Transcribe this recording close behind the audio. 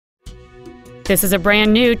This is a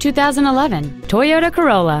brand new 2011 Toyota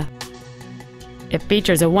Corolla. It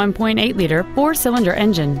features a 1.8-liter four-cylinder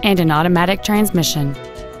engine and an automatic transmission.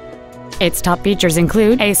 Its top features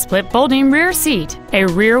include a split folding rear seat, a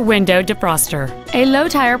rear window defroster, a low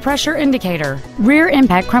tire pressure indicator, rear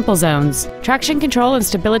impact crumple zones, traction control and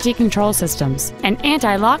stability control systems, an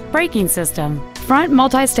anti-lock braking system, front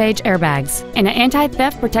multi-stage airbags, and an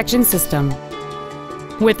anti-theft protection system.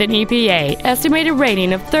 With an EPA estimated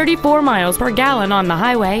rating of 34 miles per gallon on the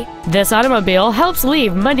highway, this automobile helps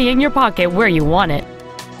leave money in your pocket where you want it.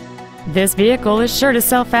 This vehicle is sure to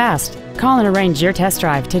sell fast. Call and arrange your test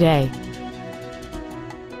drive today.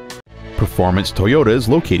 Performance Toyota is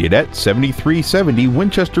located at 7370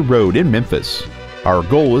 Winchester Road in Memphis. Our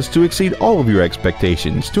goal is to exceed all of your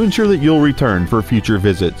expectations to ensure that you'll return for future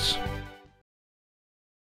visits.